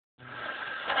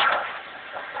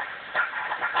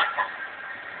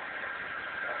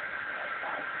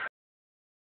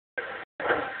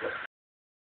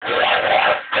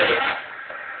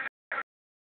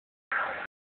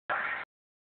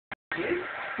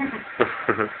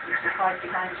Just hide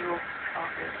behind your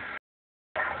carpet.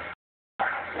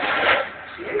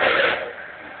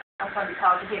 Sometimes it's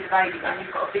hard to hear the baby when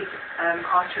you've got a big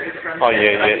artery that runs. Oh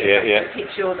yeah.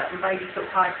 Pitch yours up and baby sort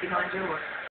of hides behind yours.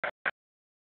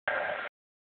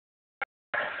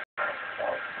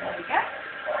 There we go.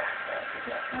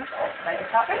 Baby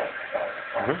carpet.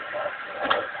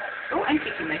 Oh, and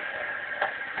kicking me.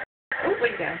 Oh,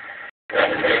 way down.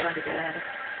 Trying to get out of.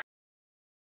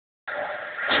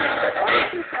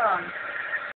 What's this on?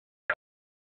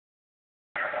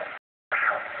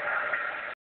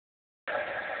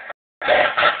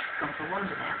 Gone for a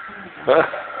wander now.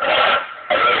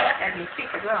 And he's sick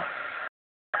as well.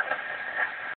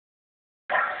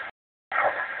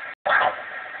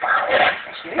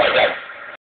 That's you.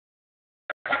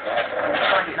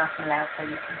 Find it nice and loud so you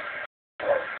can.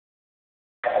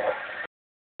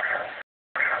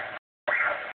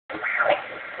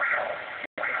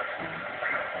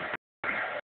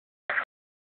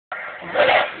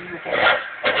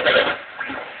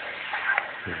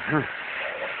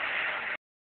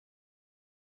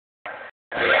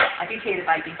 I did hear the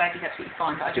baby. Baby's absolutely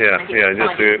fine, but I just want to get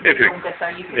just if you longer so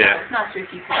you can. It's nicer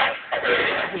if you can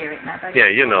hear it now, baby. Yeah,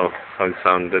 you know how it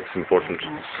sounds. That's important.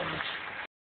 It's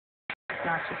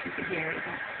nicer if you can hear it,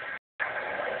 isn't it?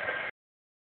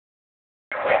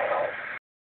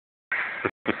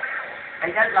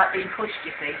 They don't like being pushed,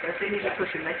 you see, so as soon as you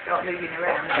push them, they start moving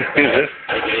around. Where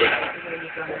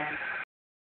you've gone now.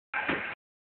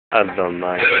 I don't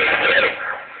mind.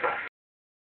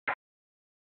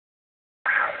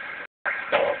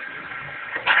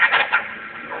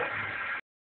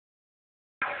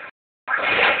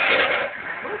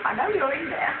 I know you're in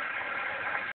there.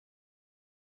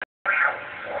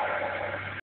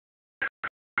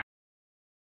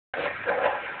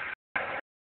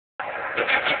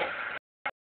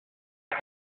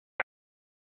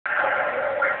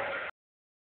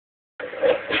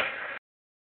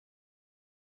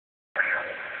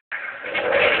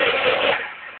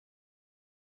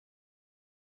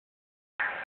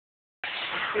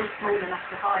 Still small enough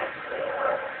to hide.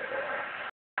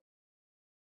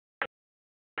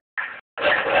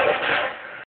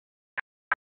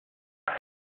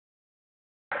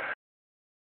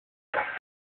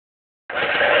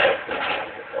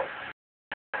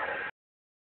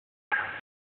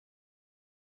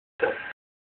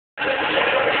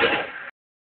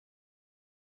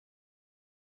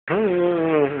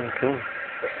 Okay.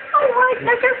 Oh, right,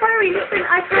 no, don't worry. Listen,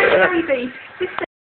 I found a baby. Listen.